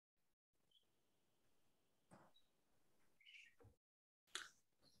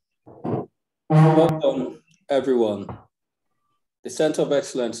Welcome, everyone. The Center of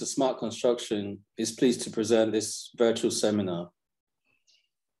Excellence in Smart Construction is pleased to present this virtual seminar,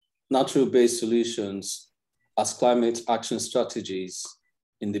 Natural-Based Solutions as Climate Action Strategies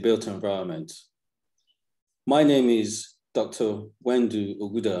in the Built Environment. My name is Dr. Wendu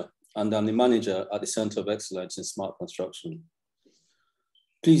Oguda, and I'm the manager at the Center of Excellence in Smart Construction.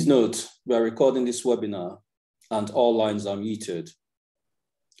 Please note, we are recording this webinar and all lines are muted.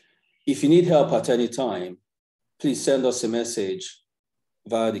 If you need help at any time, please send us a message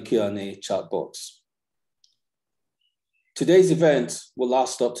via the Q&A chat box. Today's event will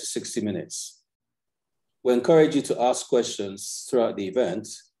last up to 60 minutes. We encourage you to ask questions throughout the event.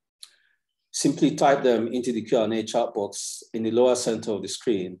 Simply type them into the Q&A chat box in the lower center of the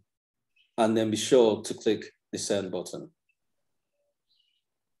screen, and then be sure to click the send button.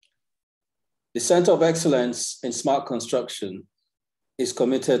 The Center of Excellence in Smart Construction is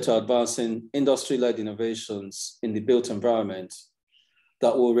committed to advancing industry-led innovations in the built environment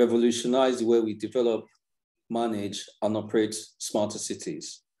that will revolutionize the way we develop, manage, and operate smarter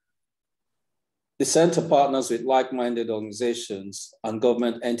cities. The Center partners with like-minded organizations and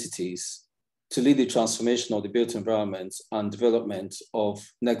government entities to lead the transformation of the built environment and development of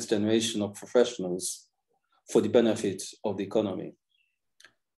next generation of professionals for the benefit of the economy.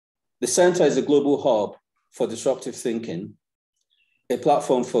 The Center is a global hub for disruptive thinking, a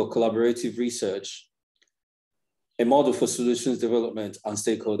platform for collaborative research, a model for solutions development and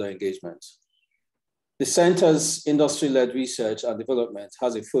stakeholder engagement. The Center's industry-led research and development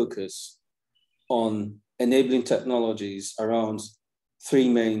has a focus on enabling technologies around three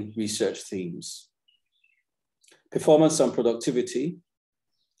main research themes: performance and productivity,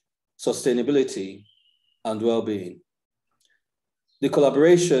 sustainability, and well-being. The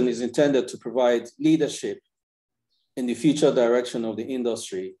collaboration is intended to provide leadership in the future direction of the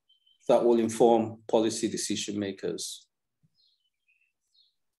industry that will inform policy decision makers.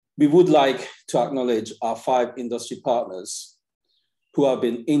 We would like to acknowledge our 5 industry partners who have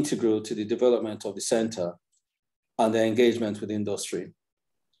been integral to the development of the Center and their engagement with industry.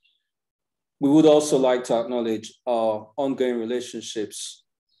 We would also like to acknowledge our ongoing relationships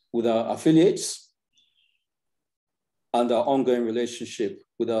with our affiliates and our ongoing relationship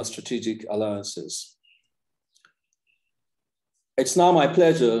with our strategic alliances. It's now my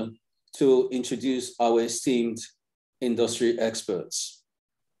pleasure to introduce our esteemed industry experts.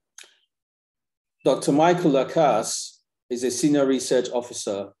 Dr. Michael Lacasse is a senior research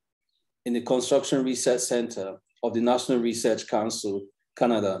officer in the Construction Research Center of the National Research Council,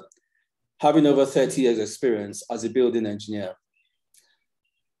 Canada, having over 30 years experience as a building engineer.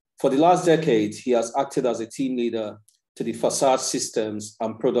 For the last decade, he has acted as a team leader to the Facade Systems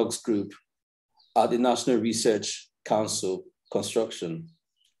and Products Group at the National Research Council Construction.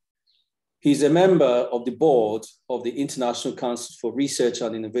 He's a member of the board of the International Council for Research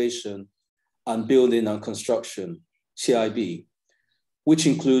and Innovation and Building and Construction, CIB, which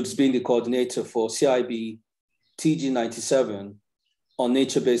includes being the coordinator for CIB TG97 on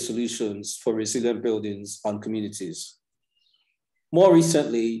nature-based solutions for resilient buildings and communities. More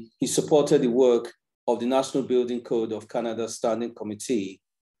recently, he supported the work of the National Building Code of Canada Standing Committee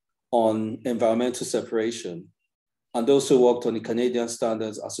on Environmental Separation, and also worked on the Canadian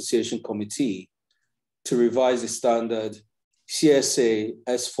Standards Association Committee to revise the standard CSA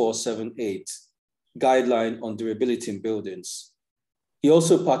S478, Guideline on Durability in Buildings. He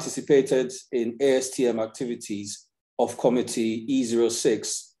also participated in ASTM activities of Committee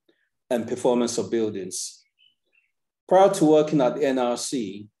E06 and Performance of Buildings. Prior to working at the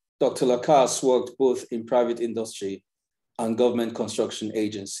NRC, Dr. Lacasse worked both in private industry and government construction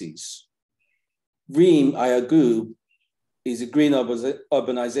agencies. Reem Ayagu is a green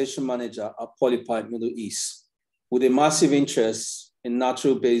urbanization manager at Polypipe Middle East with a massive interest in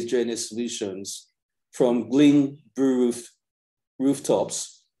natural-based drainage solutions from green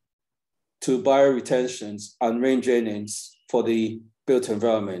rooftops to bioretentions and rain drainage for the built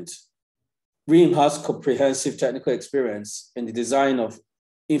environment. Reem has comprehensive technical experience in the design of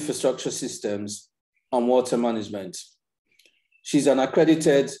infrastructure systems and water management. She's an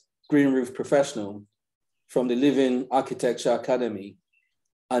accredited green roof professional from the Living Architecture Academy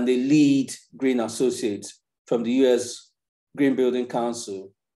and a lead green associate from the US Green Building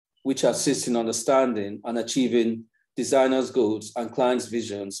Council, which assists in understanding and achieving designers' goals and clients'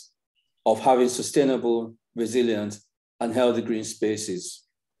 visions of having sustainable, resilient, and healthy green spaces.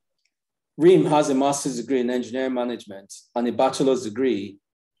 Reem has a master's degree in engineering management and a bachelor's degree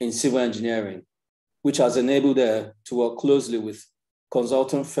in civil engineering, which has enabled her to work closely with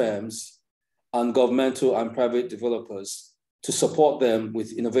consultant firms and governmental and private developers to support them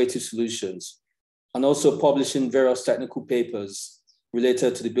with innovative solutions and also publishing various technical papers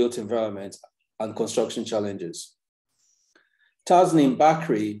related to the built environment and construction challenges. Tasneem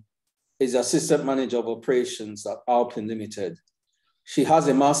Bakri is Assistant Manager of Operations at Alpine Limited. She has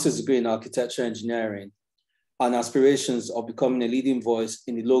a master's degree in architecture engineering and aspirations of becoming a leading voice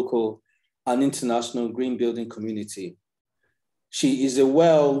in the local and international green building community. She is a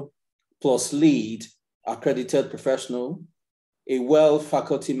WELL plus LEED accredited professional, a WELL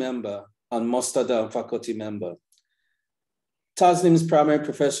faculty member, and Mustadam faculty member. Tasneem's primary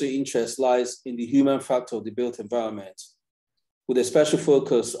professional interest lies in the human factor of the built environment, with a special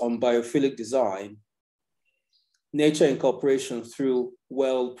focus on biophilic design, nature incorporation through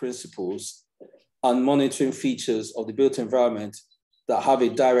WELL principles, and monitoring features of the built environment that have a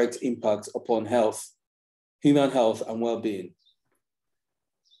direct impact upon health, human health, and well-being.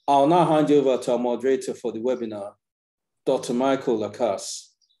 I'll now hand you over to our moderator for the webinar, Dr. Michael Lacasse.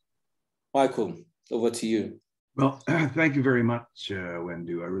 Michael, over to you. Well, thank you very much,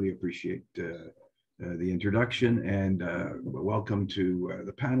 Wendu. I really appreciate the introduction, and welcome to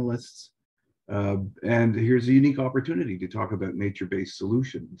the panelists. And here's a unique opportunity to talk about nature-based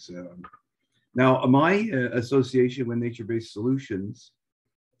solutions. Now, my association with nature-based solutions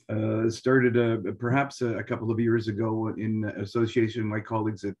started perhaps a couple of years ago in association with my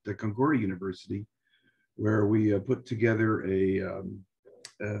colleagues at Concordia University, where we put together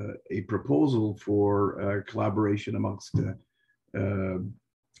a proposal for collaboration amongst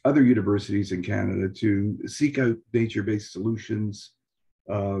other universities in Canada to seek out nature-based solutions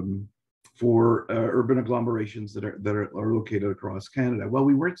for urban agglomerations that are located across Canada. Well,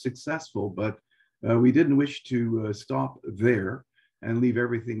 we weren't successful, but we didn't wish to stop there and leave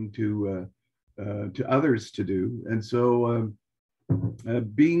everything to others to do. And so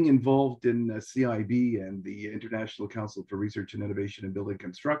being involved in CIB and the International Council for Research and Innovation in Building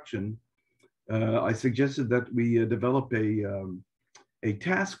Construction, I suggested that we develop a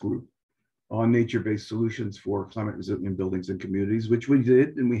task group on nature-based solutions for climate resilient buildings and communities, which we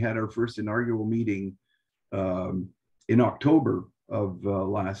did, and we had our first inaugural meeting in October of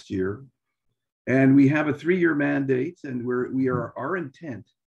last year. And we have a 3-year mandate, and our intent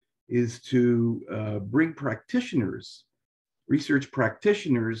is to bring practitioners, research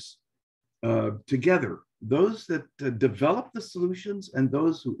practitioners together, those that develop the solutions and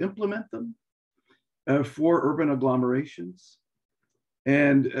those who implement them for urban agglomerations.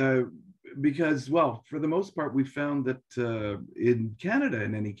 And because, well, for the most part, we found that in Canada,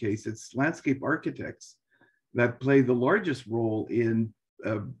 in any case, it's landscape architects that play the largest role in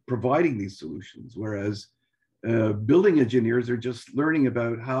providing these solutions, whereas building engineers are just learning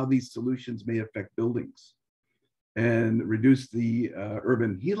about how these solutions may affect buildings and reduce the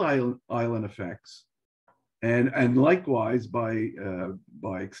urban heat island effects, and likewise by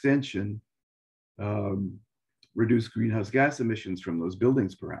extension reduce greenhouse gas emissions from those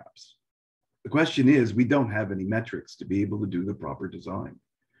buildings. Perhaps the question is, we don't have any metrics to be able to do the proper design,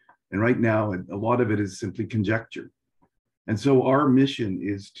 and right now a lot of it is simply conjecture. And so our mission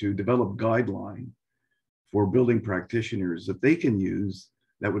is to develop guideline for building practitioners that they can use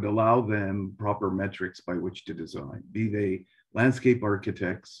that would allow them proper metrics by which to design, be they landscape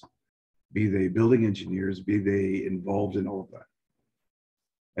architects, be they building engineers, be they involved in all of that.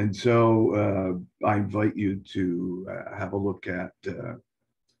 And so I invite you to have a look at the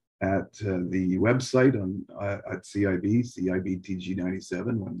website at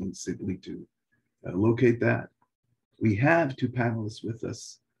CIBTG97. One needs simply to locate that. We have 2 panelists with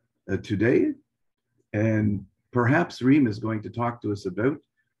us today, and perhaps Reem is going to talk to us about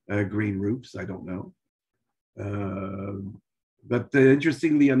green roofs. I don't know. But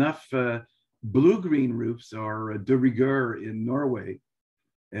interestingly enough, blue-green roofs are de rigueur in Norway.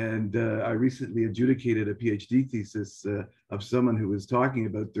 And I recently adjudicated a PhD thesis of someone who was talking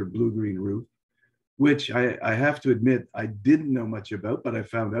about their blue-green roof, which I have to admit I didn't know much about, but I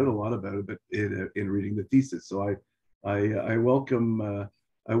found out a lot about it in reading the thesis. So I welcome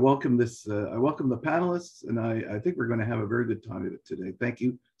the panelists, and I think we're going to have a very good time today. Thank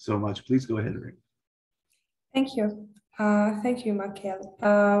you so much. Please go ahead, Reem. Thank you. Thank you, Michael.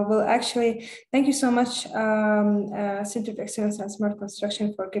 Well, actually, thank you so much, Center of Excellence and Smart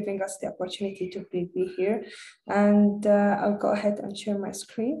Construction, for giving us the opportunity to be here. And I'll go ahead and share my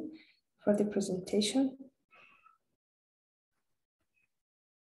screen for the presentation.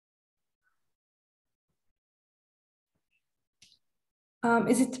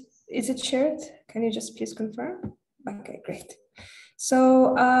 Is it shared? Can you just please confirm? Okay, great.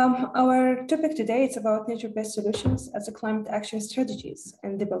 So our topic today is about nature-based solutions as a climate action strategies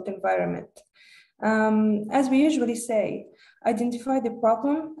in the built environment. As we usually say, identify the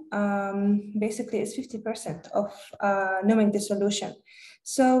problem basically is 50% of knowing the solution.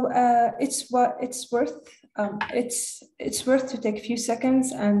 So it's worth to take a few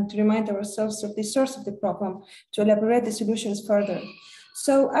seconds and remind ourselves of the source of the problem to elaborate the solutions further.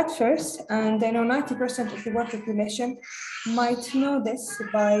 So at first, and I know 90% of the world population might know this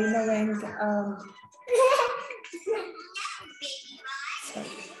by knowing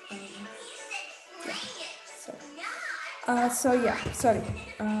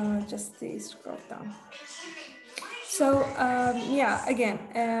just please scroll down. So yeah, again,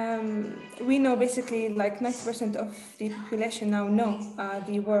 we know basically like 90% of the population now know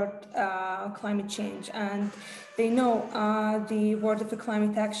the word climate change, and they know the word of the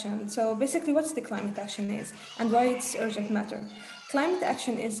climate action. So basically what's the climate action is and why it's urgent matter. Climate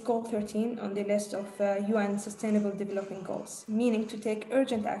action is goal 13 on the list of UN Sustainable Development Goals, meaning to take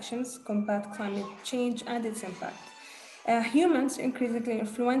urgent actions, combat climate change and its impact. Humans increasingly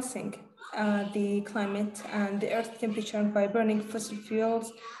influencing the climate and the Earth temperature by burning fossil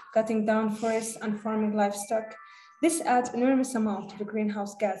fuels, cutting down forests and farming livestock. This adds enormous amount of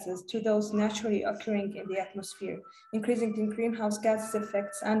greenhouse gases to those naturally occurring in the atmosphere, increasing the greenhouse gas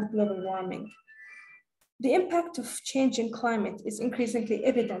effects and global warming. The impact of changing climate is increasingly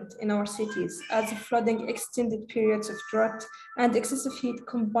evident in our cities as flooding, extended periods of drought, and excessive heat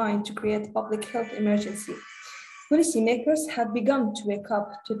combine to create a public health emergency. Policymakers have begun to wake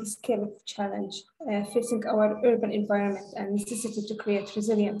up to the scale of challenge facing our urban environment and necessity to create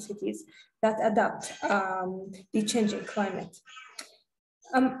resilient cities that adapt the changing climate.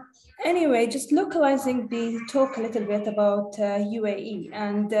 Anyway, just localizing the talk a little bit about UAE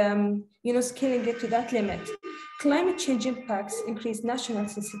and scaling it to that limit. Climate change impacts increase national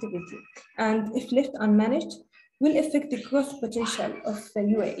sensitivity, and if left unmanaged, will affect the growth potential of the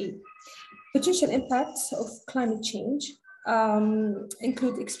UAE. Potential impacts of climate change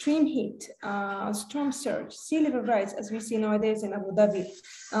include extreme heat, storm surge, sea level rise, as we see nowadays in Abu Dhabi,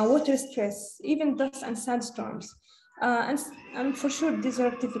 water stress, even dust and sandstorms, and for sure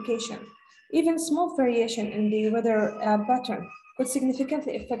desertification. Even small variation in the weather pattern could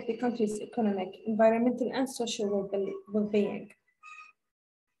significantly affect the country's economic, environmental, and social well-being.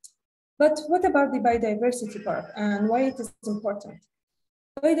 But what about the biodiversity part and why it is important?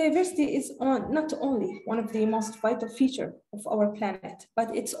 Biodiversity is not only one of the most vital features of our planet,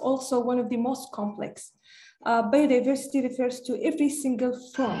 but it's also one of the most complex. Biodiversity refers to every single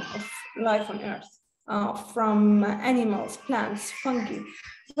form of life on Earth, from animals, plants, fungi,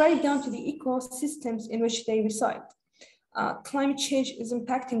 right down to the ecosystems in which they reside. Climate change is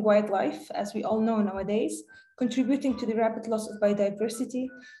impacting wildlife, as we all know nowadays, contributing to the rapid loss of biodiversity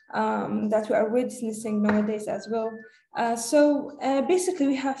that we are witnessing nowadays as well. So basically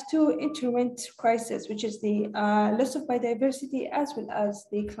we have two interlinked crises, which is the loss of biodiversity as well as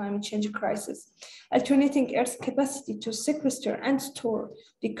the climate change crisis, alternating Earth's capacity to sequester and store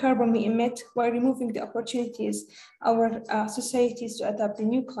the carbon we emit while removing the opportunities our societies to adapt the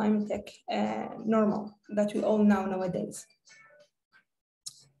new climatic normal that we all know nowadays.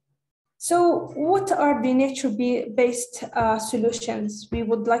 So what are the nature-based solutions we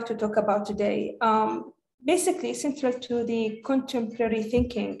would like to talk about today? Basically, central to the contemporary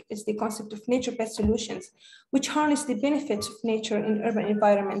thinking is the concept of nature-based solutions, which harness the benefits of nature in urban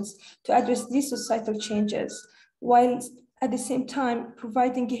environments to address these societal changes, while at the same time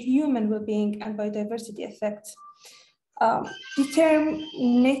providing human well-being and biodiversity effects. The term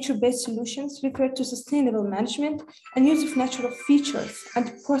nature-based solutions refer to sustainable management and use of natural features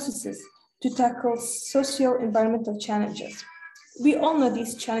and processes to tackle socio-environmental challenges. We all know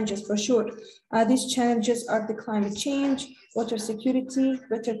these challenges for sure. These challenges are the climate change, water security,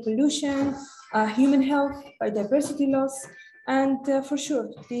 water pollution, human health, biodiversity loss, and for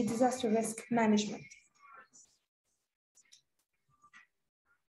sure, the disaster risk management.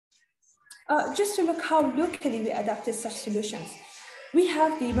 Just to look how locally we adapted such solutions. We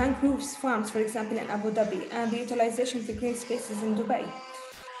have the mangroves farms, for example, in Abu Dhabi, and the utilization of the green spaces in Dubai.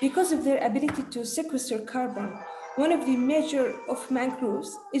 Because of their ability to sequester carbon, one of the measures of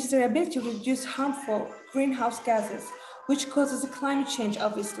mangroves is their ability to reduce harmful greenhouse gases, which causes climate change,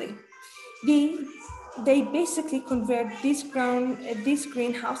 obviously. They basically convert these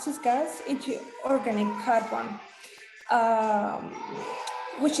greenhouse gas into organic carbon,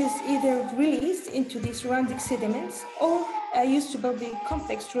 which is either released into the surrounding sediments or used to build the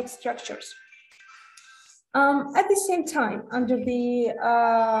complex root structures. At the same time, under the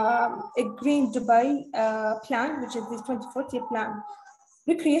Green Dubai plan, which is the 2040 plan,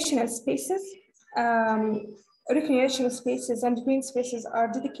 recreational spaces recreational spaces and green spaces are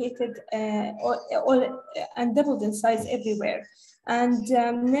dedicated and doubled in size everywhere. And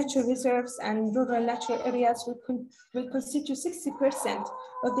nature reserves and rural natural areas will constitute 60%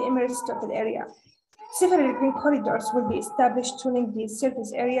 of the Emirates' total area. Several green corridors will be established to link these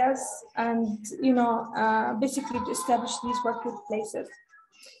service areas and, basically to establish these workplaces.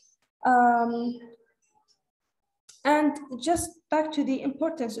 And just back to the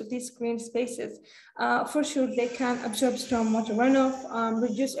importance of these green spaces, for sure they can absorb stormwater runoff,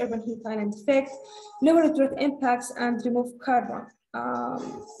 reduce urban heat island effect, lower drought impacts, and remove carbon,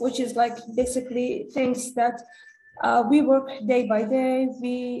 which is like basically things that we work day by day,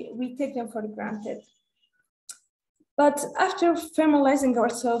 we take them for granted. But after familiarizing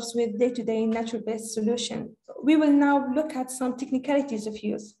ourselves with day-to-day nature-based solution, we will now look at some technicalities of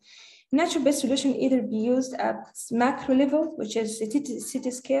use. Nature-based solution either be used at macro level, which is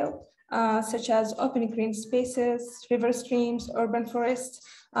city scale, such as open green spaces, river streams, urban forests,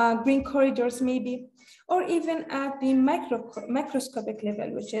 green corridors maybe, or even at the macroscopic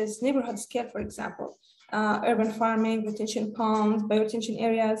level, which is neighborhood scale, for example, urban farming, retention ponds, bioretention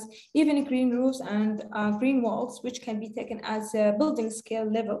areas, even green roofs and green walls, which can be taken as a building scale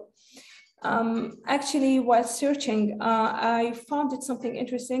level. Actually, while searching, I found it something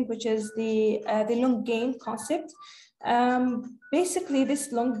interesting, which is the long game concept. Basically,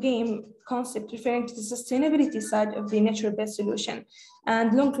 this long game concept referring to the sustainability side of the nature-based solution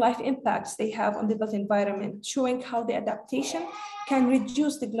and long life impacts they have on the built environment, showing how the adaptation can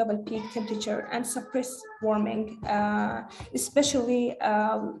reduce the global peak temperature and suppress warming, especially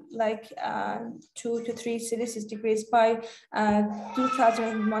 2 to 3 Celsius degrees by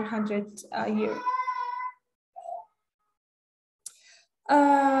 2100 a year.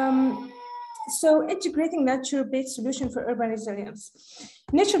 So integrating nature-based solution for urban resilience.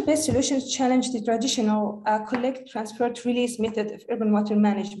 Nature-based solutions challenge the traditional collect, transport, release method of urban water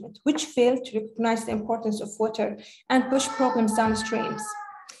management, which failed to recognize the importance of water and push problems downstreams.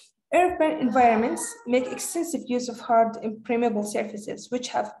 Urban environments make extensive use of hard impermeable surfaces, which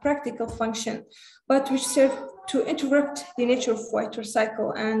have practical function, but which serve to interrupt the nature of water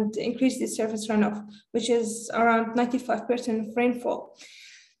cycle and increase the surface runoff, which is around 95% of rainfall.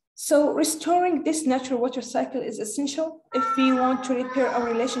 So restoring this natural water cycle is essential if we want to repair our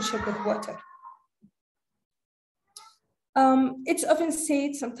relationship with water. It's often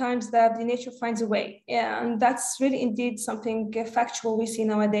said sometimes that the nature finds a way, and that's really indeed something factual we see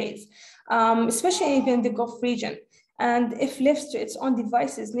nowadays, especially even in the Gulf region. And if left to its own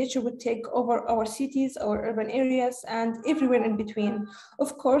devices, nature would take over our cities, our urban areas, and everywhere in between.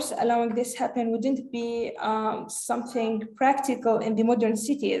 Of course, allowing this happen wouldn't be something practical in the modern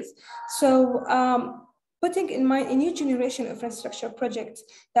cities. So putting in mind a new generation of infrastructure projects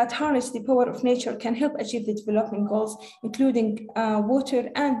that harness the power of nature can help achieve the development goals, including water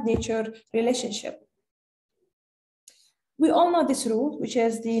and nature relationship. We all know this rule, which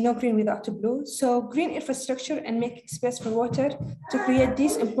is the no green without blue. So green infrastructure and making space for water to create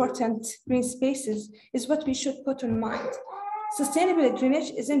these important green spaces is what we should put in mind. Sustainable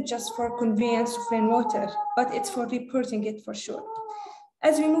drainage isn't just for conveyance of rainwater, but it's for reporting it for sure.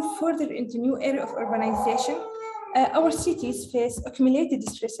 As we move further into new area of urbanization, our cities face accumulated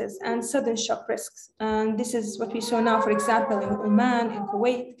stresses and sudden shock risks. And this is what we saw now, for example, in Oman, in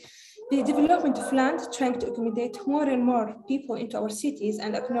Kuwait. The development of land trying to accommodate more and more people into our cities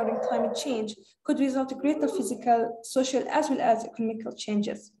and ignoring climate change could result in greater physical, social, as well as economical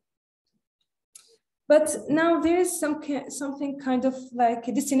changes. But now there is something kind of like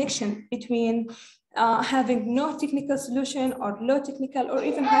a disconnection between having no technical solution or low technical or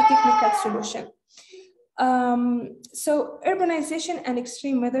even high technical solution. So urbanization and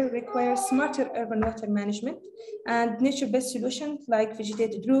extreme weather require smarter urban water management, and nature-based solutions like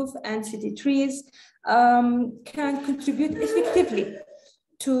vegetated roof and city trees can contribute effectively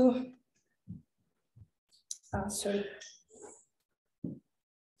to,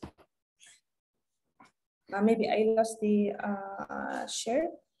 maybe I lost the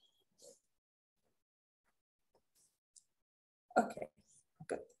share. Okay,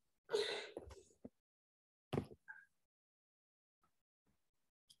 good.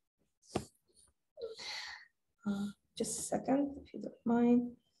 Just a second, if you don't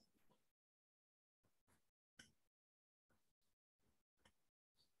mind.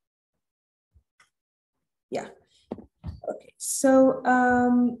 Yeah, okay. So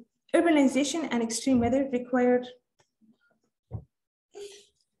urbanization and extreme weather required.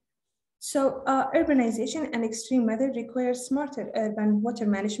 So urbanization and extreme weather require smarter urban water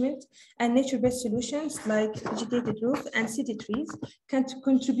management, and nature-based solutions like vegetated roof and city trees can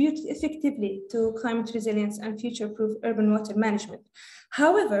contribute effectively to climate resilience and future-proof urban water management.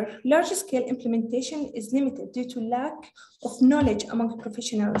 However, large-scale implementation is limited due to lack of knowledge among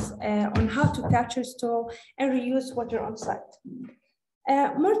professionals on how to capture, store, and reuse water on site.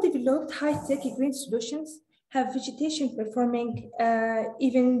 More developed high-tech green solutions have vegetation performing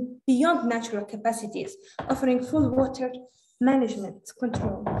even beyond natural capacities, offering full water management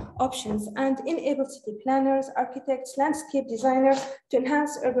control options and enable city planners, architects, landscape designers to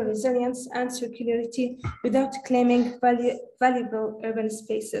enhance urban resilience and circularity without claiming valuable urban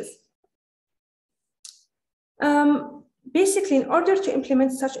spaces. Basically, in order to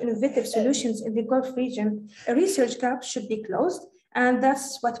implement such innovative solutions in the Gulf region, a research gap should be closed. And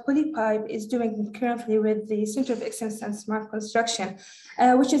that's what Polypipe is doing currently with the Center of Excellence and Smart Construction,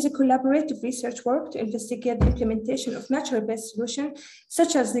 which is a collaborative research work to investigate the implementation of natural-based solutions,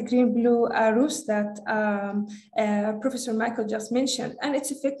 such as the green-blue roofs that Professor Michael just mentioned, and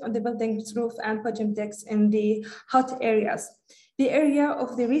its effect on the building's roof and podium decks in the hot areas. The area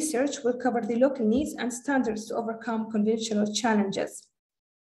of the research will cover the local needs and standards to overcome conventional challenges.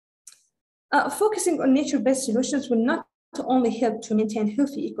 Focusing on nature-based solutions will not only help to maintain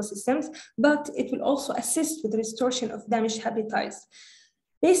healthy ecosystems, but it will also assist with the restoration of damaged habitats,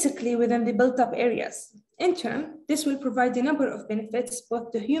 basically within the built-up areas. In turn, this will provide a number of benefits,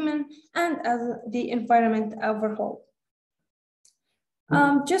 both to human and the environment overall.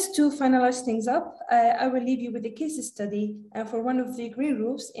 Just to finalize things up, I will leave you with a case study for one of the green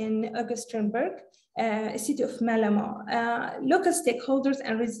roofs in Augustenburg, city of Malamo. Local stakeholders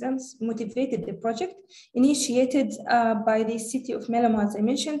and residents motivated the project, initiated by the city of Malamo, as I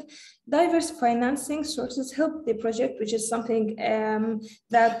mentioned. Diverse financing sources helped the project, which is something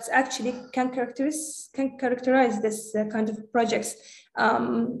that actually can characterize this kind of projects.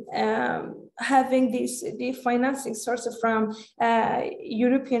 Having the financing sources from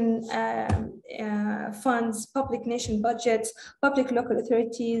European funds, public nation budgets, public local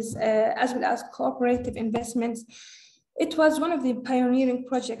authorities, as well as cooperative investments. It was one of the pioneering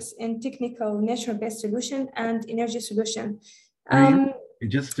projects in technical nature-based solution and energy solution.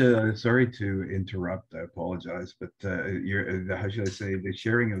 Just sorry to interrupt, I apologize, but how should I say, the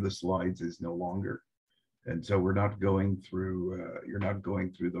sharing of the slides is no longer. And so we're not going through, you're not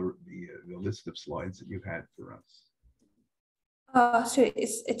going through the list of slides that you had for us. So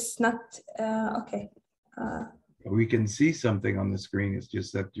it's not, okay. We can see something on the screen. It's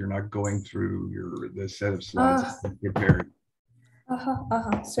just that you're not going through the set of slides prepared.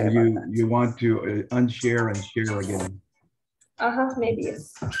 Sorry so you want to unshare and share again. Maybe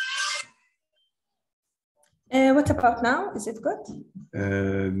yes. What about now? Is it good?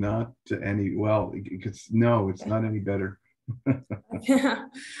 Not any, well, no, it's not any better. I'm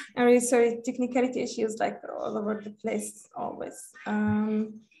really sorry, technicality issues like all over the place always.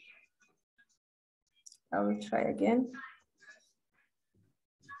 I will try again.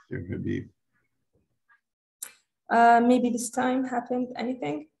 There could be. Maybe this time happened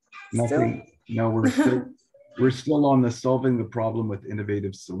anything? Nothing. Still? No, we're still on the solving the problem with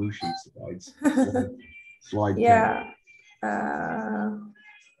innovative solutions slides. Slide 10. Yeah.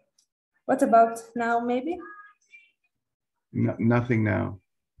 What about now, maybe? No, nothing now.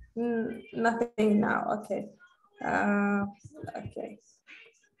 Nothing now. Okay. Okay.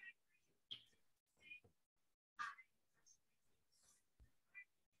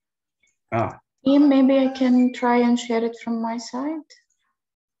 Maybe I can try and share it from my side.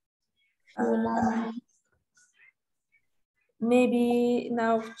 Maybe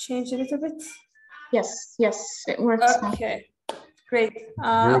now change a little bit. Yes, it works. Okay, great.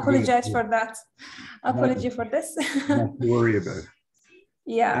 Apologize for that. Apology for this. Not to worry about it.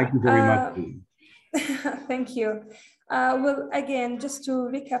 Yeah. Thank you very much. Thank you. Well, again, just to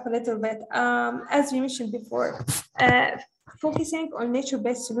recap a little bit, as we mentioned before, focusing on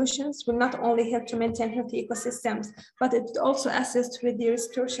nature-based solutions will not only help to maintain healthy ecosystems, but it also assists with the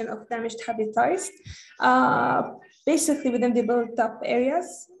restoration of damaged habitats, basically within the built-up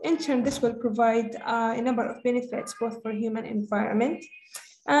areas. In turn, this will provide a number of benefits, both for human and environment.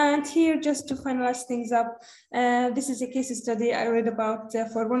 And here, just to finalize things up, this is a case study I read about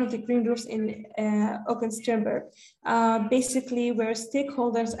for one of the green roofs in Augustenburg, basically where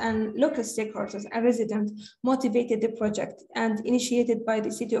stakeholders and local stakeholders and residents motivated the project and initiated by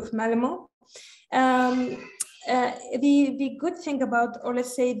the city of Malamo. the good thing about, or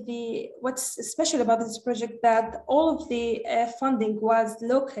let's say what's special about this project, that all of the funding was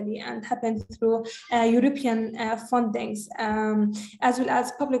locally and happened through European fundings, as well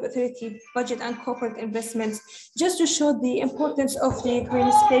as public authority budget and corporate investments, just to show the importance of the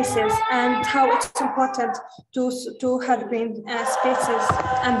green spaces and how it's important to have green spaces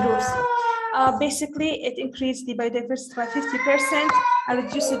and roofs. Basically, it increased the biodiversity by 50% and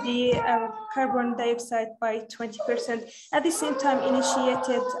reduced the carbon dioxide by 20%. At the same time,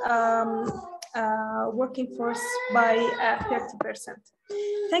 initiated working force by 30%.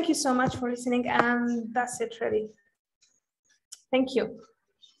 Thank you so much for listening, and that's it really. Thank you.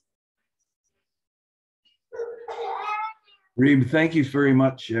 Reem, thank you very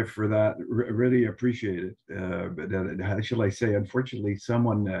much for that. Really appreciate it. But how shall I say, unfortunately,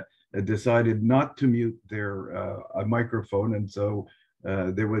 someone decided not to mute their microphone, and so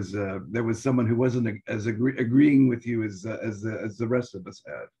there was someone who wasn't as agreeing with you as the rest of us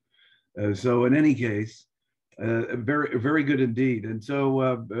had. So in any case, very good indeed. And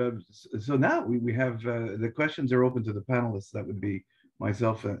so so now we have the questions are open to the panelists. That would be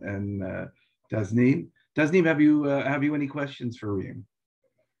myself and Tasneem. Tasneem, have you any questions for Reem?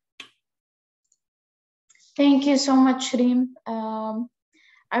 Thank you so much, Reem.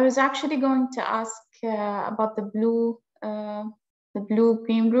 I was actually going to ask about the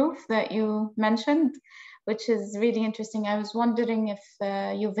blue-green roof that you mentioned, which is really interesting. I was wondering if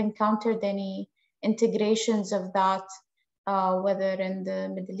you've encountered any integrations of that, whether in the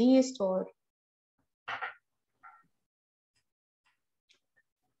Middle East or.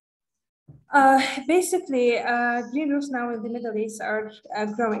 Basically, green roofs now in the Middle East are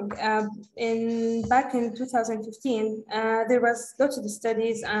growing. Back in 2015, there was lots of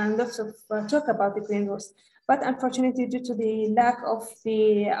studies and lots of talk about the green roofs. But unfortunately, due to the lack of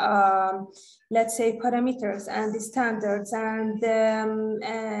the, let's say, parameters and the standards and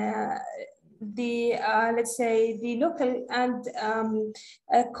let's say the local and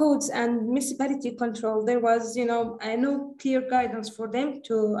codes and municipality control, there was no clear guidance for them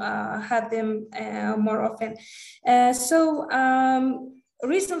to have them more often.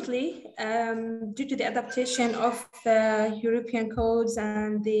 Recently, due to the adaptation of European codes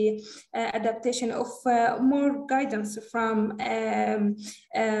and the adaptation of more guidance from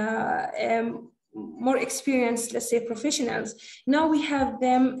more experienced, let's say, professionals, now we have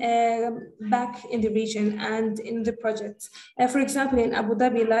them back in the region and in the projects. For example, in Abu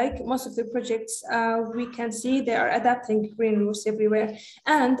Dhabi, like most of the projects, we can see they are adapting green roofs everywhere,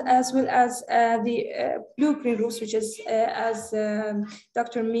 and as well as the blue-green roofs, which is, as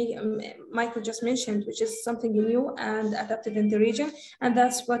Dr. Michael just mentioned, which is something new and adapted in the region, and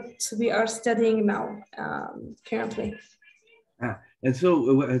that's what we are studying now, currently. And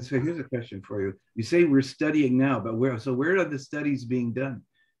so here's a question for you. You say we're studying now, but where are the studies being done,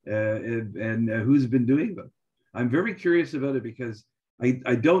 and who's been doing them? I'm very curious about it because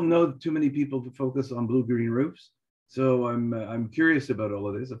I don't know too many people who focus on blue-green roofs. So I'm curious about all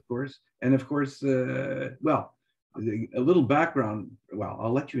of this, of course, and of course, well, a little background. Well,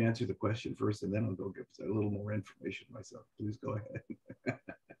 I'll let you answer the question first, and then I'll go give a little more information myself. Please go ahead.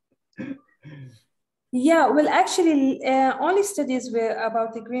 Yeah, well, actually, only studies were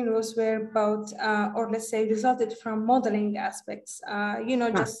about the green roofs were about, or let's say, resulted from modeling aspects.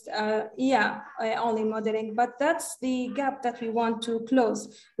 Just only modeling. But that's the gap that we want to close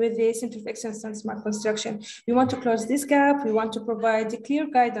with the Center of Excellence in Smart Construction. We want to close this gap. We want to provide clear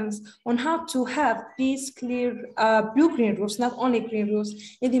guidance on how to have these clear blue-green roofs, not only green roofs,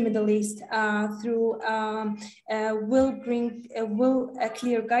 in the Middle East through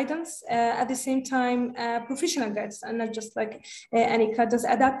clear guidance. At the same time, professional guides, and not just like any guidance,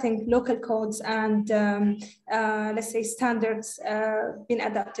 adapting local codes and let's say standards being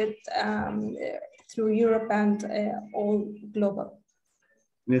adapted through Europe and all global.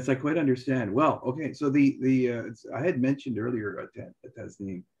 Yes, I quite understand. Well, okay, so I had mentioned earlier at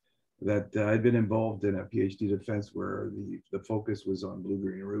Tasneem that I'd been involved in a PhD defense where the focus was on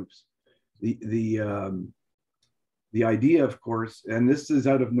blue-green roofs. The idea, of course, and this is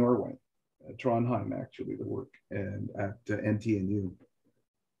out of Norway, Trondheim, actually, the work, and at NTNU.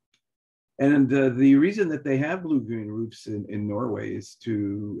 And the reason that they have blue-green roofs in Norway is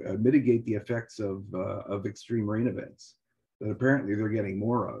to mitigate the effects of extreme rain events that apparently they're getting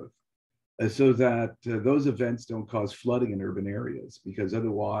more of, so that those events don't cause flooding in urban areas, because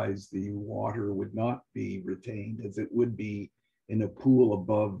otherwise the water would not be retained as it would be in a pool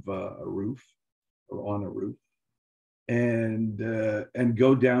above a roof or on a roof. And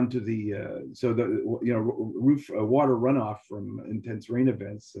go down to the roof water runoff from intense rain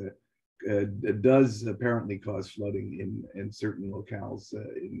events does apparently cause flooding in certain locales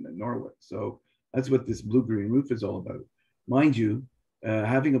in Norway. So that's what this blue-green roof is all about. Mind you,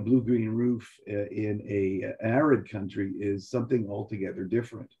 having a blue-green roof in an arid country is something altogether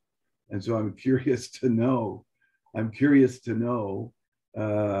different. And so I'm curious to know,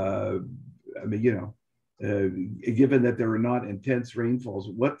 I mean, you know, given that there are not intense rainfalls,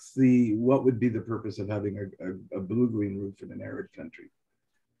 what would be the purpose of having a blue-green roof in an arid country?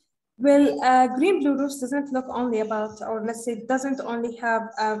 Well, green blue roofs doesn't look only about, or let's say, doesn't only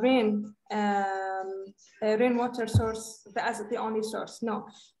have a rainwater source as the only source. No,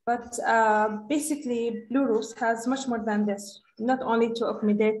 but basically, blue roofs has much more than this. Not only to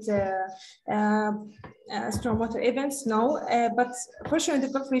accommodate stormwater events, no, but for sure in the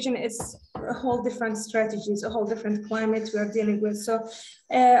Gulf region is a whole different strategies, a whole different climate we are dealing with, so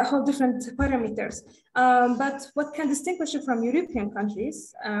a whole different parameters. But what can distinguish it from European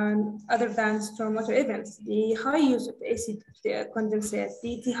countries, other than stormwater events, the high use of acid condensate,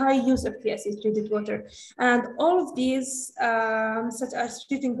 the high use of the acid treated water, and all of these, such as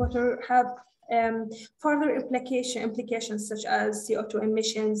treating water, have further implications such as CO2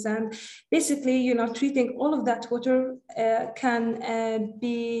 emissions, and basically, you know, treating all of that water can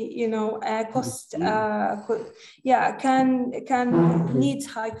be, you know, cost, can need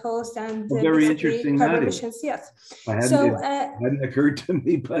high cost and very interesting carbon emissions. Yes, it hadn't occurred to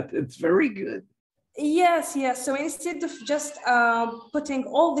me, but it's very good. Yes, yes. So instead of just putting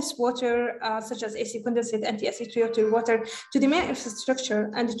all this water, such as AC condensate, anti-AC302 water, to the main infrastructure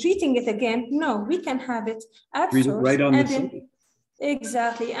and treating it again, no, we can have it at source. Right on the site.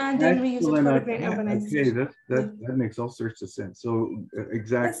 Exactly, and then we use it for the green urbanization. Okay, that makes all sorts of sense. So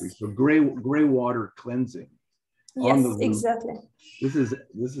exactly, yes. So gray water cleansing. Yes, on the roof. Exactly. This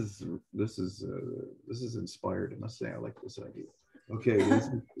is inspired. I must say, I like this idea. Okay.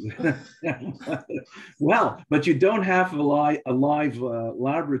 Well, but you don't have a live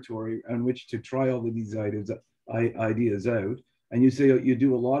laboratory on which to try all of these ideas out. And you say you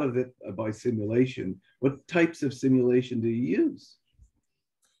do a lot of it by simulation. What types of simulation do you use?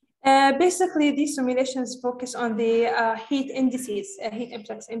 Basically, these simulations focus on the heat indices, heat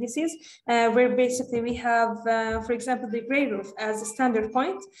influx indices, where basically we have, for example, the gray roof as a standard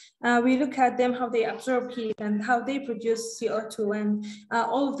point. We look at them, how they absorb heat and how they produce CO2 and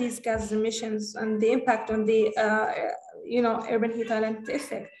all of these gas emissions and the impact on the urban heat island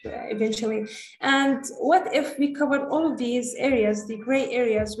effect eventually. And what if we covered all of these areas, the gray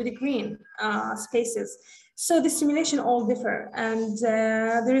areas, with the green spaces? So the simulation all differ, and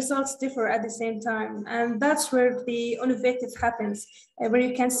the results differ at the same time. And that's where the innovative happens, where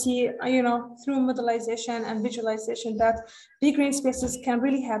you can see, through modelization and visualization, that the green spaces can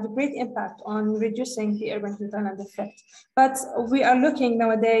really have a great impact on reducing the urban heat island effect. But we are looking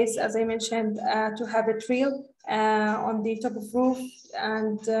nowadays, as I mentioned, to have it real on the top of roof.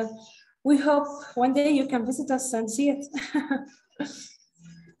 And we hope one day you can visit us and see it.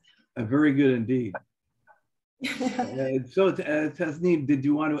 Very good indeed. So Tasneem, did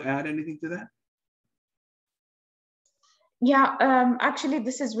you want to add anything to that? Yeah, actually,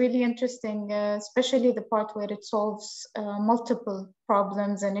 this is really interesting, especially the part where it solves multiple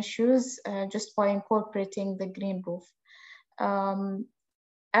problems and issues just by incorporating the green roof.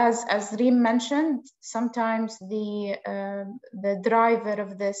 As Reem mentioned, sometimes the driver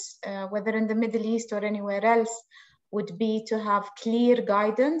of this, whether in the Middle East or anywhere else, would be to have clear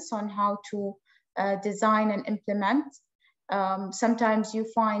guidance on how to design and implement. Sometimes you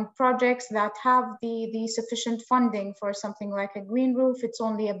find projects that have the sufficient funding for something like a green roof. It's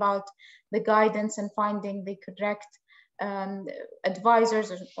only about the guidance and finding the correct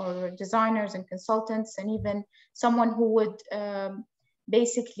advisors or designers and consultants, and even someone who would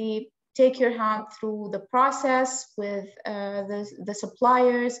basically take your hand through the process with the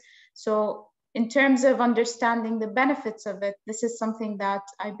suppliers. So in terms of understanding the benefits of it, this is something that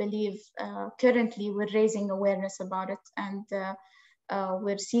I believe currently we're raising awareness about it, and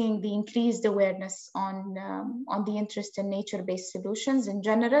we're seeing the increased awareness on the interest in nature-based solutions in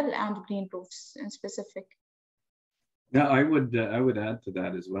general and green roofs in specific. Yeah, I would add to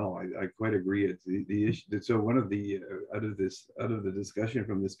that as well. I quite agree. It's the issue. So one of the out of the discussion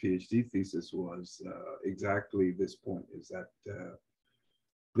from this PhD thesis was exactly this point: is that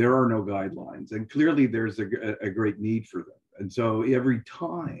there are no guidelines, and clearly there's a great need for them. And so every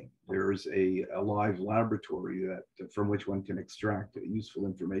time there's a live laboratory from which one can extract useful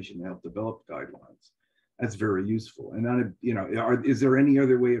information to help develop guidelines, that's very useful. And then, is there any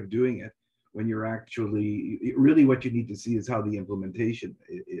other way of doing it when you're actually, really what you need to see is how the implementation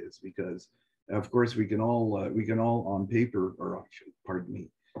is, because of course we can all on paper, or actually, pardon me,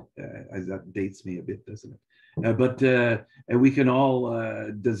 that dates me a bit, doesn't it? But we can all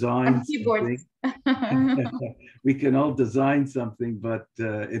design something. We can all design something, but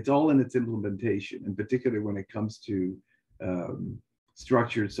it's all in its implementation, in particular when it comes to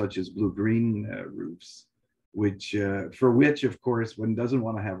structures such as blue-green roofs, which for which, of course, one doesn't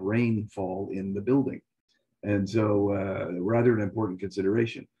want to have rainfall in the building. And so rather an important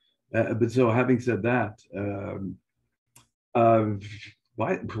consideration. But so having said that, having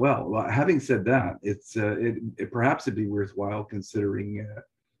said that, perhaps it'd be worthwhile considering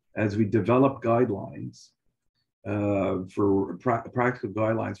as we develop guidelines for practical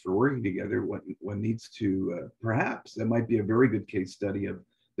guidelines for working together, one needs to perhaps that might be a very good case study of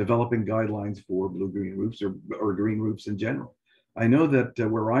developing guidelines for blue-green roofs or green roofs in general. I know that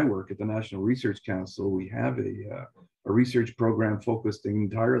where I work at the National Research Council, we have a research program focused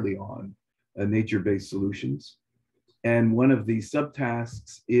entirely on nature-based solutions. And one of the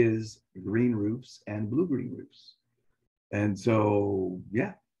subtasks is green roofs and blue-green roofs. And so,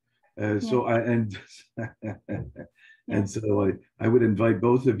 yeah. So I would invite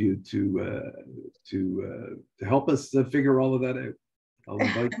both of you to help us figure all of that out. I'll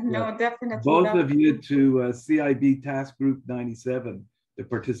invite both of you to CIB Task Group 97 to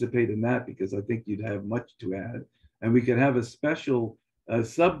participate in that, because I think you'd have much to add. And we could have a special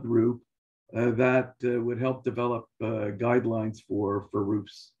subgroup that would help develop guidelines for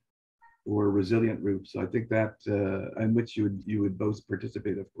roofs or resilient roofs. I think that in which you would both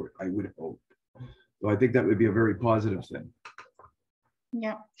participate, of course, I would hope. So I think that would be a very positive thing.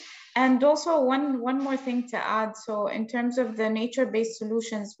 Yeah, and also one more thing to add. So in terms of the nature-based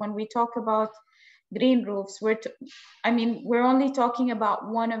solutions, when we talk about green roofs, we're only talking about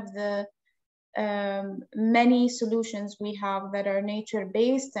one of the many solutions we have that are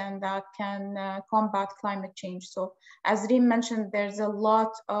nature-based and that can combat climate change. So as Reem mentioned, there's a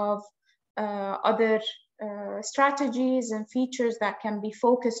lot of other strategies and features that can be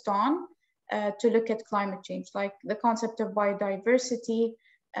focused on to look at climate change, like the concept of biodiversity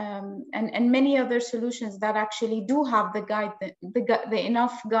and many other solutions that actually do have the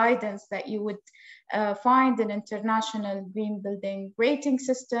enough guidance that you would find in international green building rating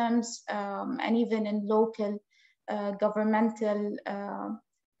systems and even in local governmental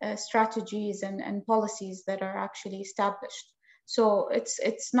strategies and policies that are actually established. So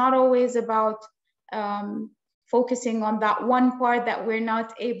it's not always about focusing on that one part that we're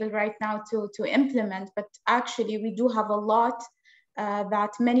not able right now to implement, but actually we do have a lot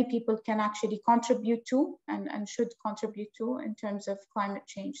that many people can actually contribute to and should contribute to in terms of climate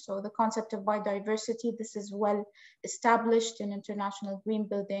change. So the concept of biodiversity, this is well established in international green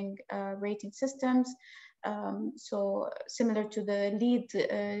building rating systems. So similar to the LEED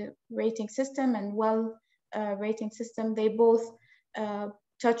rating system and WELL rating system, they both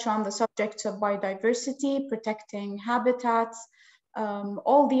touch on the subjects of biodiversity, protecting habitats,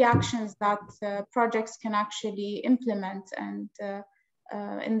 all the actions that projects can actually implement. And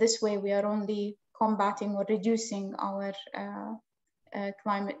in this way, we are only combating or reducing our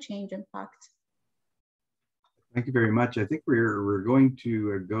climate change impact. Thank you very much. I think we're going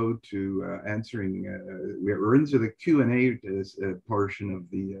to go to answering, we're into the Q&A portion of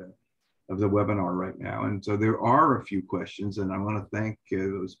the webinar right now. And so there are a few questions, and I want to thank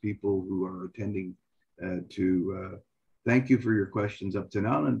those people who are attending thank you for your questions up to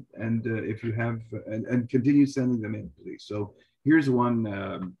now, and if you have, and continue sending them in, please. So here's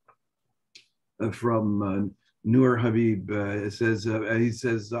one from Noor Habib. He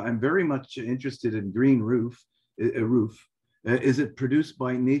says, I'm very much interested in green roof. Is it produced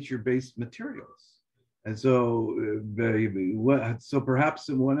by nature-based materials? And so, so perhaps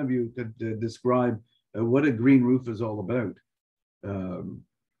one of you could describe what a green roof is all about.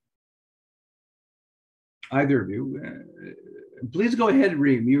 Either of you, please go ahead,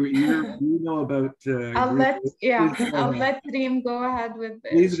 Reem. You know about. I'll let Reem go ahead with.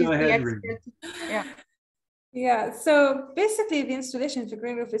 Please go ahead, Reem. Yeah. Yeah, so basically the installation of a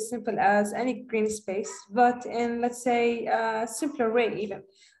green roof is simple as any green space, but in, let's say, a simpler way even.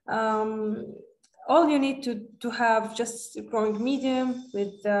 All you need to have just a growing medium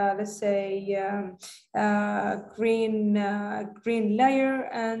with, let's say, green layer,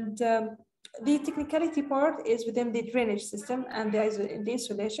 and the technicality part is within the drainage system and the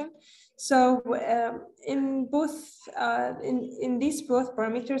insulation. So in these both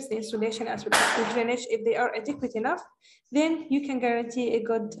parameters, the insulation as well as the drainage, if they are adequate enough, then you can guarantee a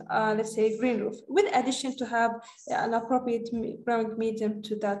good, let's say, green roof, with addition to have an appropriate growing medium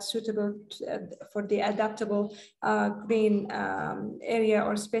to that, suitable for the adaptable green area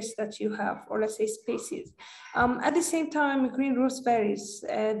or space that you have, or let's say species. At the same time, green roofs varies.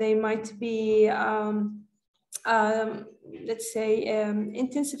 They might be let's say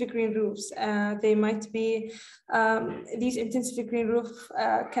intensive green roofs. They might be, these intensive green roofs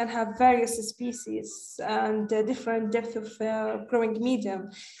can have various species and different depth of growing medium.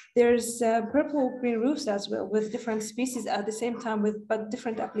 There's purple green roofs as well, with different species at the same time, but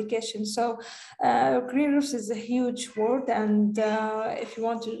different applications. So green roofs is a huge word, and if you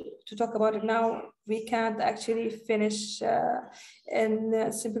want to talk about it now, we can't actually finish in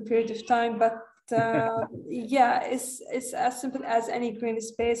a simple period of time, but yeah, it's as simple as any green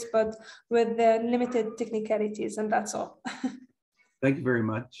space, but with limited technicalities, and that's all. Thank you very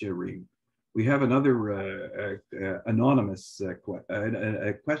much, Reem. We have another anonymous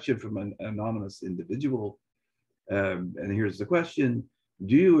a question from an anonymous individual, and here's the question: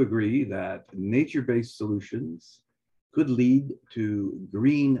 do you agree that nature-based solutions could lead to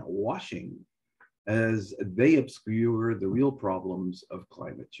greenwashing, as they obscure the real problems of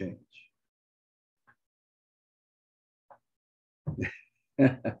climate change?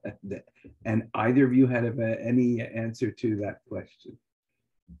 And either of you had any answer to that question?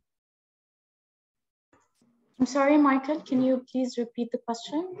 I'm sorry, Michael, can you please repeat the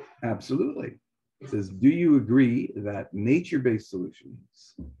question? Absolutely. It says, do you agree that nature-based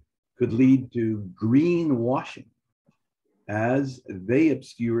solutions could lead to greenwashing, as they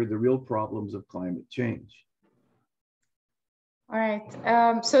obscure the real problems of climate change? All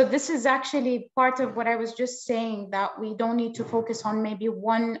right, so this is actually part of what I was just saying, that we don't need to focus on maybe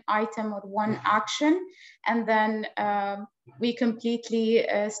one item or one action, and then we completely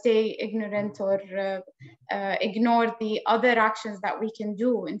stay ignorant or ignore the other actions that we can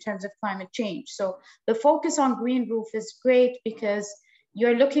do in terms of climate change. So the focus on green roof is great because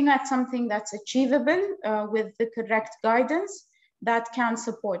you're looking at something that's achievable with the correct guidance that can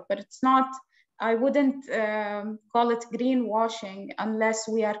support, but it's not, I wouldn't call it greenwashing unless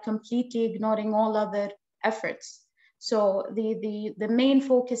we are completely ignoring all other efforts. So the main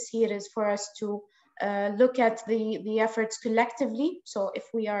focus here is for us to look at the efforts collectively. So if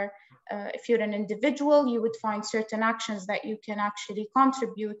we are, if you're an individual, you would find certain actions that you can actually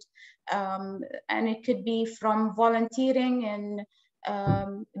contribute. And it could be from volunteering in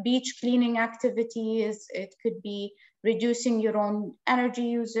beach cleaning activities. It could be reducing your own energy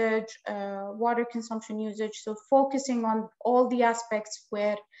usage, water consumption usage. So focusing on all the aspects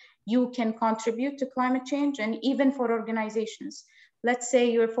where you can contribute to climate change. And even for organizations, let's say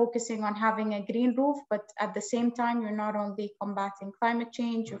you're focusing on having a green roof, but at the same time, you're not only combating climate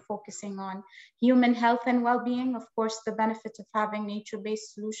change, you're focusing on human health and well-being, of course, the benefit of having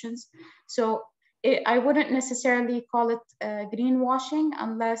nature-based solutions. So I wouldn't necessarily call it greenwashing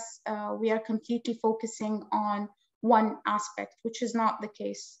unless we are completely focusing on one aspect, which is not the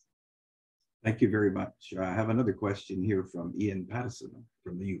case. Thank you very much. I have another question here from Ian Pattison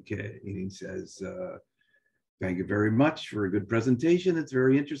from the UK. Ian says, thank you very much for a good presentation. It's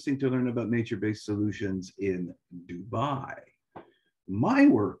very interesting to learn about nature-based solutions in Dubai. My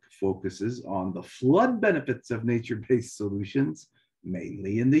work focuses on the flood benefits of nature-based solutions,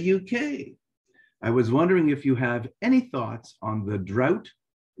 mainly in the UK. I was wondering if you have any thoughts on the drought,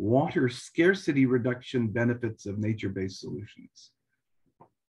 water scarcity reduction benefits of nature-based solutions.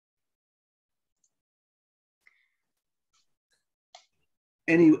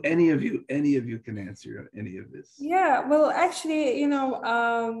 Any of you can answer any of this? Yeah, well, actually, you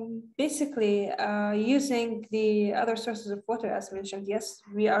know, basically using the other sources of water, as mentioned, yes,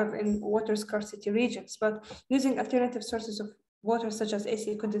 we are in water scarcity regions, but using alternative sources of water such as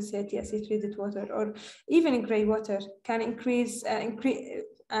AC condensate, AC treated water, or even gray water can increase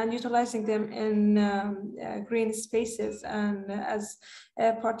and utilizing them in green spaces and as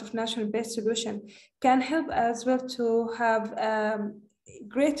part of national-based solution can help as well to have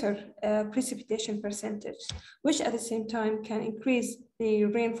greater precipitation percentage, which at the same time can increase the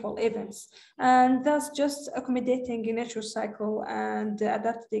rainfall events, and thus just accommodating a natural cycle and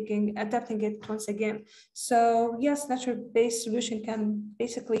adapting it once again. So yes, nature-based solution can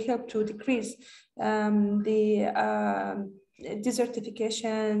basically help to decrease the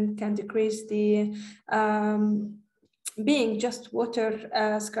desertification, can decrease the being just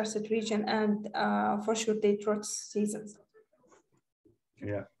water scarcity region, and for sure the drought seasons.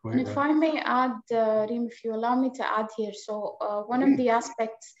 Yeah. And if I may add, Reem, if you allow me to add here, so one of the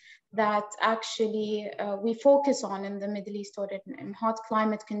aspects that actually we focus on in the Middle East or in hot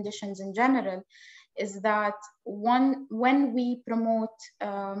climate conditions in general is that when we promote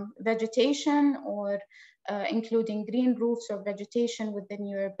vegetation or including green roofs or vegetation within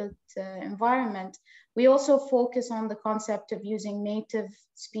your built environment, we also focus on the concept of using native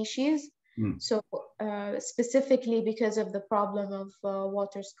species. So specifically because of the problem of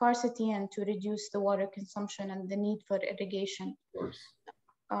water scarcity and to reduce the water consumption and the need for irrigation. Of course.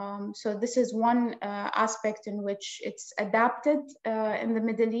 So this is one aspect in which it's adapted in the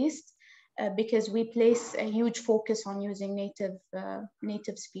Middle East because we place a huge focus on using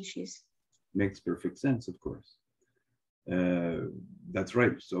native species. Makes perfect sense, of course. That's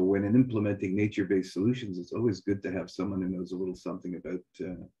right. So when in implementing nature-based solutions, it's always good to have someone who knows a little something about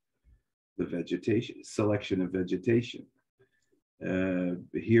the vegetation, selection of vegetation.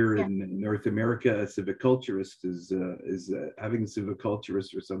 Here in North America, a civiculturist is having a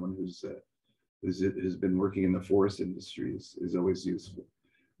civiculturist or someone who's been working in the forest industry is always useful.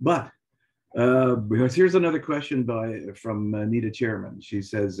 But here's another question from Nita Chairman. She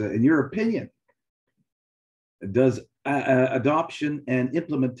says, in your opinion, does adoption and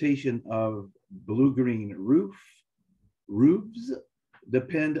implementation of blue-green roofs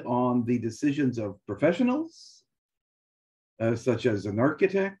depend on the decisions of professionals, such as an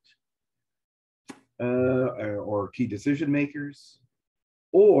architect or key decision makers,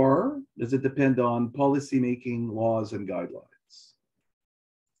 or does it depend on policy-making laws and guidelines?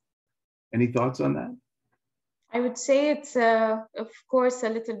 Any thoughts on that? I would say it's, of course, a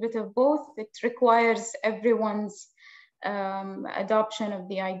little bit of both. It requires everyone's adoption of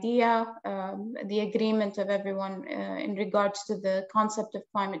the idea, the agreement of everyone in regards to the concept of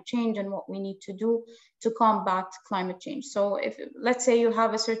climate change and what we need to do to combat climate change. So if, let's say you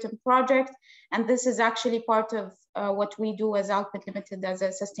have a certain project, and this is actually part of what we do as Alpid Limited as a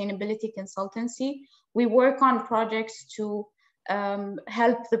sustainability consultancy, we work on projects to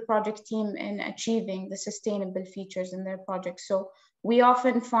help the project team in achieving the sustainable features in their project. So we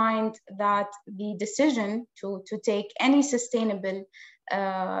often find that the decision to take any sustainable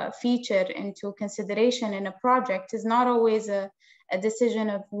feature into consideration in a project is not always a decision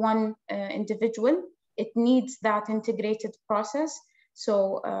of one individual. It needs that integrated process.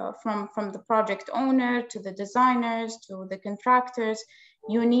 So from the project owner to the designers to the contractors,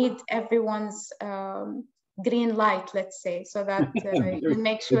 you need everyone's green light, let's say, so that you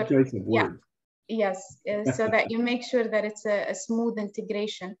make sure, so that you make sure that it's a smooth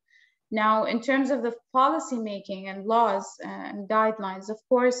integration. Now, in terms of the policy making and laws and guidelines, of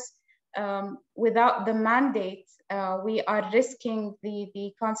course, without the mandate, we are risking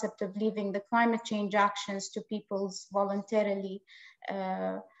the concept of leaving the climate change actions to people's voluntarily,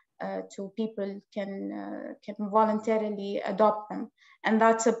 to people can voluntarily adopt them. And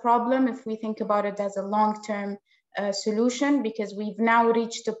that's a problem if we think about it as a long-term solution, because we've now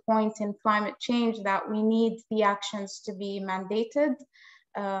reached a point in climate change that we need the actions to be mandated,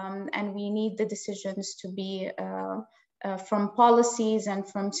 and we need the decisions to be from policies and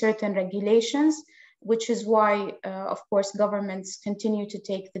from certain regulations, which is why, of course, governments continue to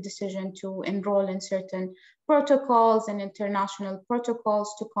take the decision to enroll in certain protocols and international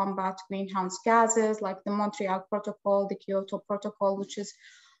protocols to combat greenhouse gases, like the Montreal Protocol, the Kyoto Protocol, which is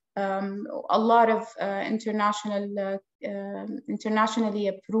a lot of internationally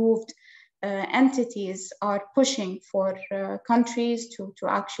approved entities are pushing for countries to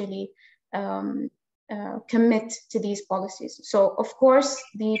actually commit to these policies. So of course,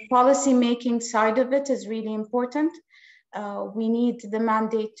 the policy making side of it is really important. We need the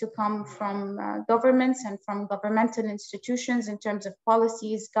mandate to come from governments and from governmental institutions in terms of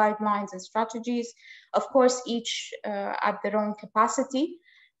policies, guidelines, and strategies. Of course, each at their own capacity.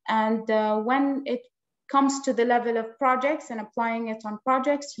 And when it comes to the level of projects and applying it on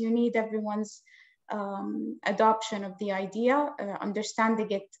projects, you need everyone's adoption of the idea, understanding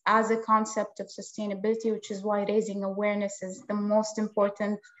it as a concept of sustainability, which is why raising awareness is the most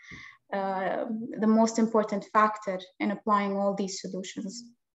important factor in applying all these solutions.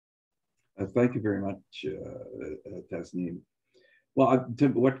 Thank you very much, Tasneem. Well,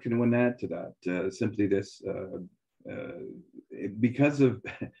 what can one add to that? Simply this: because of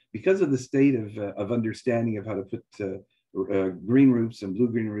the state of understanding of how to put green roofs and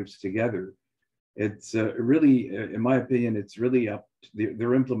blue-green roofs together, it's really, in my opinion, it's really up to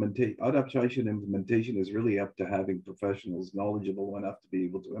their adaptation implementation is really up to having professionals knowledgeable enough to be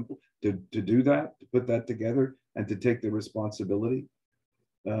able to do that, to put that together, and to take the responsibility.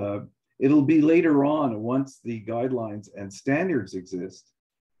 It'll be later on, once the guidelines and standards exist,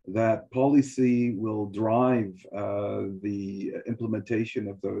 that policy will drive the implementation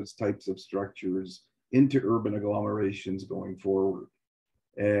of those types of structures into urban agglomerations going forward.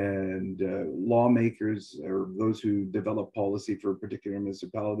 And lawmakers or those who develop policy for a particular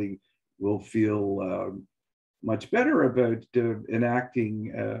municipality will feel much better about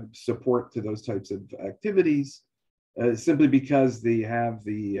enacting support to those types of activities, simply because they have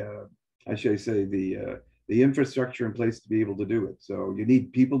the, how should I say, the infrastructure in place to be able to do it. So you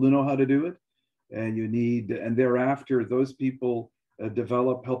need people to know how to do it, and you need, and thereafter those people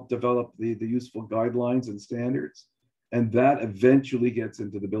help develop the useful guidelines and standards, and that eventually gets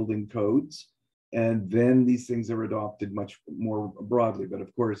into the building codes, and then these things are adopted much more broadly. But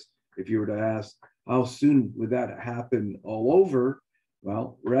of course, if you were to ask how soon would that happen all over,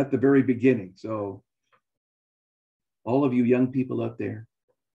 well, we're at the very beginning. So all of you young people out there,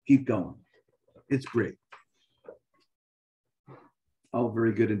 keep going. It's great. Oh,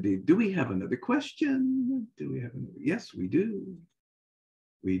 very good indeed. Do we have another question? Do we have another? Yes, we do.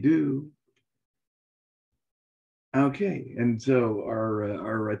 We do. Okay, and so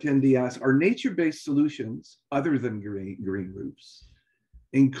our attendee asks, are nature-based solutions other than green roofs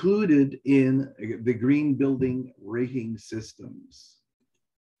included in the green building rating systems?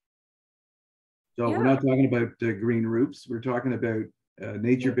 So we're not talking about green roofs, we're talking about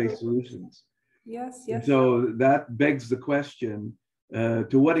nature-based solutions. Yes, yes. And so that begs the question,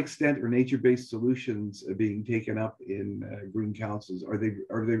 to what extent are nature-based solutions being taken up in green councils? Are they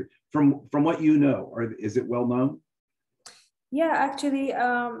from what you know, is it well known? Yeah, actually,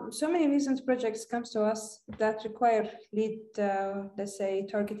 so many recent projects comes to us that require LEED, let's say,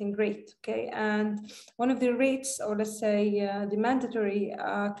 targeting rate, okay? And one of the rates, or let's say, the mandatory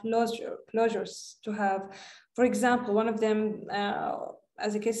closures to have, for example, one of them,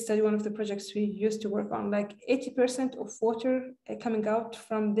 as a case study, one of the projects we used to work on, like 80% of water coming out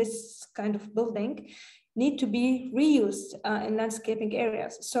from this kind of building need to be reused in landscaping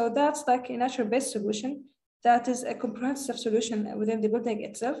areas. So that's like a nature-based solution. That is a comprehensive solution within the building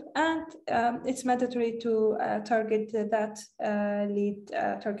itself, and it's mandatory to target that LEED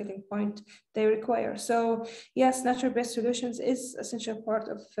targeting point they require. So yes, nature-based solutions is essential part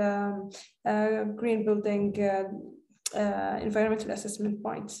of green building environmental assessment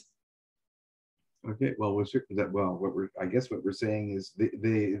points. Okay, well, I guess what we're saying is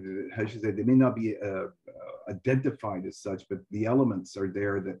how should I say, they may not be identified as such, but the elements are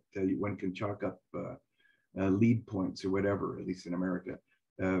there that one can chalk up LEED points or whatever, at least in America,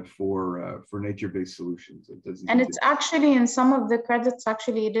 for nature-based solutions. And it's actually in some of the credits.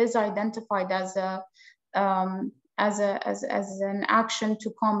 Actually, it is identified as an action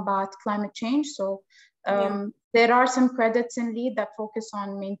to combat climate change. So there are some credits in LEED that focus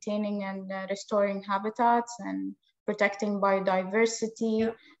on maintaining and restoring habitats and protecting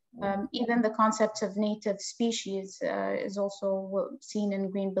biodiversity. Even the concept of native species is also seen in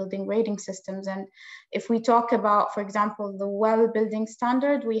green building rating systems. And if we talk about, for example, the well building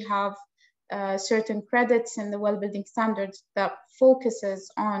standard, we have certain credits in the well building standards that focuses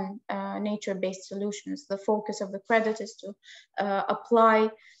on nature-based solutions. The focus of the credit is to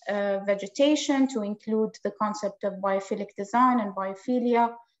apply vegetation, to include the concept of biophilic design and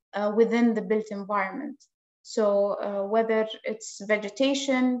biophilia within the built environment. So whether it's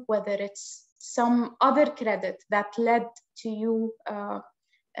vegetation, whether it's some other credit that led to you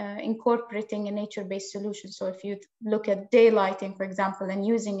incorporating a nature-based solution. So if you look at daylighting, for example, and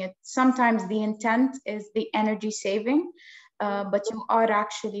using it, sometimes the intent is the energy saving, but you are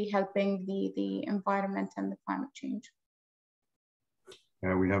actually helping the environment and the climate change.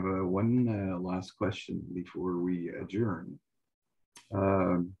 We have one last question before we adjourn.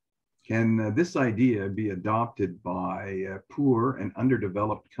 Can this idea be adopted by poor and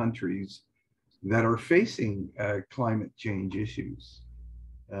underdeveloped countries that are facing climate change issues?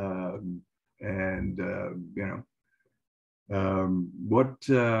 What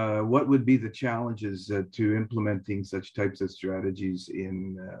would be the challenges to implementing such types of strategies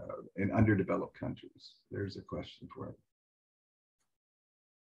in underdeveloped countries? There's a question for it.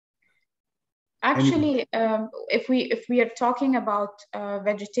 Actually, if we are talking about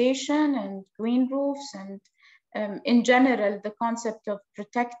vegetation and green roofs and in general, the concept of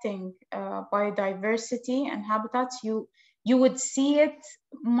protecting biodiversity and habitats, you would see it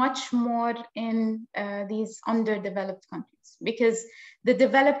much more in these underdeveloped countries, because the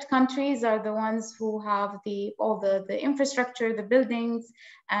developed countries are the ones who have all the infrastructure, the buildings,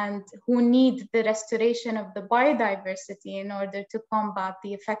 and who need the restoration of the biodiversity in order to combat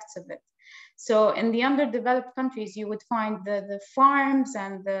the effects of it. So in the underdeveloped countries, you would find the farms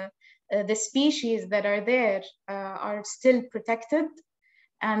and the species that are there are still protected.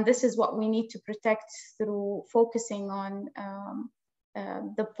 And this is what we need to protect through focusing on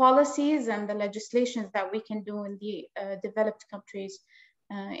the policies and the legislations that we can do in the developed countries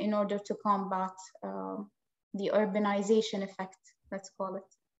in order to combat the urbanization effect, let's call it.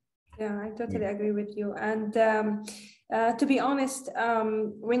 Yeah, I totally agree with you. And to be honest,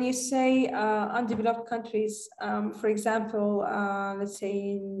 when you say undeveloped countries, for example, let's say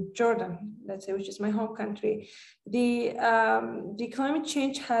in Jordan, let's say, which is my home country, the climate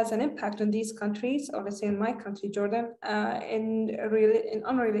change has an impact on these countries, or let's say in my country, Jordan, in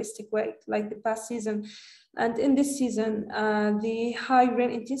unrealistic way, like the past season. And in this season, the high rain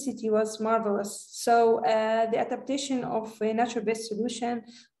intensity was marvelous. So the adaptation of a natural-based solution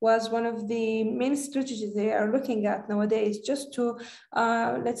was one of the main strategies they are looking at nowadays, just to,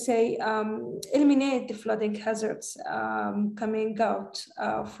 let's say, eliminate the flooding hazards coming out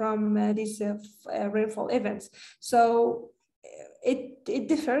from these rainfall events. So it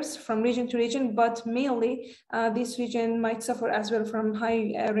differs from region to region, but mainly this region might suffer as well from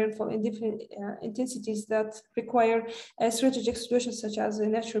high rainfall intensities that require strategic solutions such as a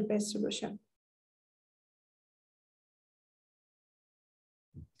natural-based solution.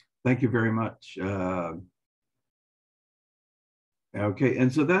 Thank you very much. Okay,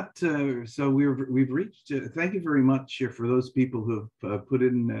 and so that so we've reached. Thank you very much for those people who have put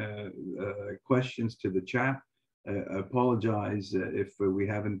in questions to the chat. Apologize if we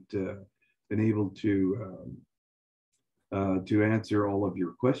haven't been able to answer all of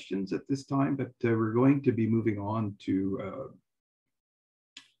your questions at this time, but we're going to be moving on to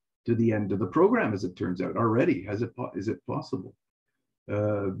the end of the program, as it turns out already. Is it possible?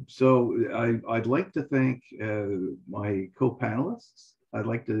 So I'd like to thank my co-panelists. I'd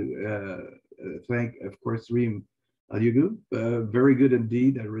like to thank, of course, Reem Alyagoub. Very good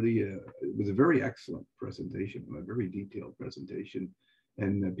indeed. I really, it was a very excellent presentation, a very detailed presentation,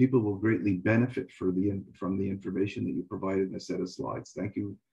 and people will greatly benefit from the information that you provided in a set of slides. Thank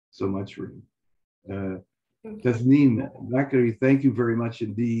you so much, Reem. Tasneem Bakary, thank you very much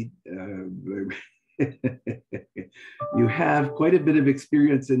indeed. You have quite a bit of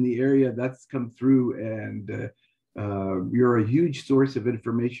experience in the area that's come through, and you're a huge source of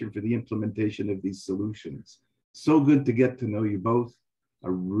information for the implementation of these solutions. So good to get to know you both. I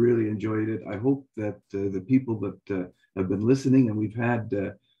really enjoyed it. I hope that the people that have been listening, and we've had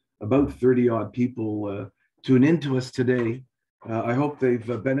about 30 odd people tune into us today. I hope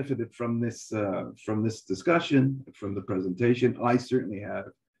they've benefited from this discussion, from the presentation. I certainly have.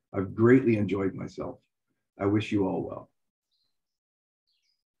 I've greatly enjoyed myself. I wish you all well.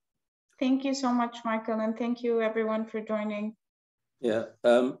 Thank you so much, Michael, and thank you everyone for joining. Yeah,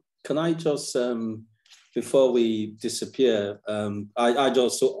 can I just, before we disappear, I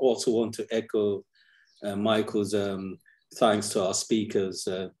just also want to echo Michael's thanks to our speakers,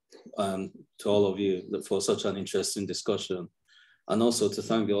 to all of you for such an interesting discussion, and also to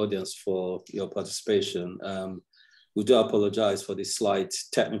thank the audience for your participation. We do apologize for the slight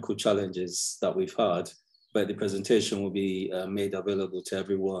technical challenges that we've had, but the presentation will be made available to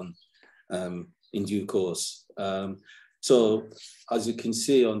everyone in due course. So as you can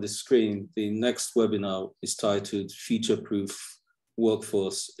see on the screen, the next webinar is titled Future-Proof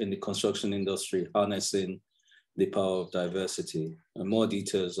Workforce in the Construction Industry, Harnessing the Power of Diversity. And more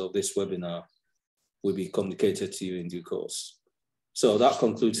details of this webinar will be communicated to you in due course. So that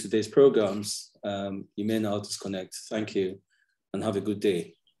concludes today's programs. You may now disconnect. Thank you and have a good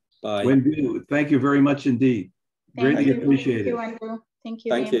day. Bye. Wendu, thank you very much indeed. Greatly appreciate it. Thank you, Wendu. Thank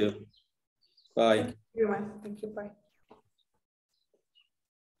you. Thank you. Bye. Thank you, everyone. Thank you. Bye.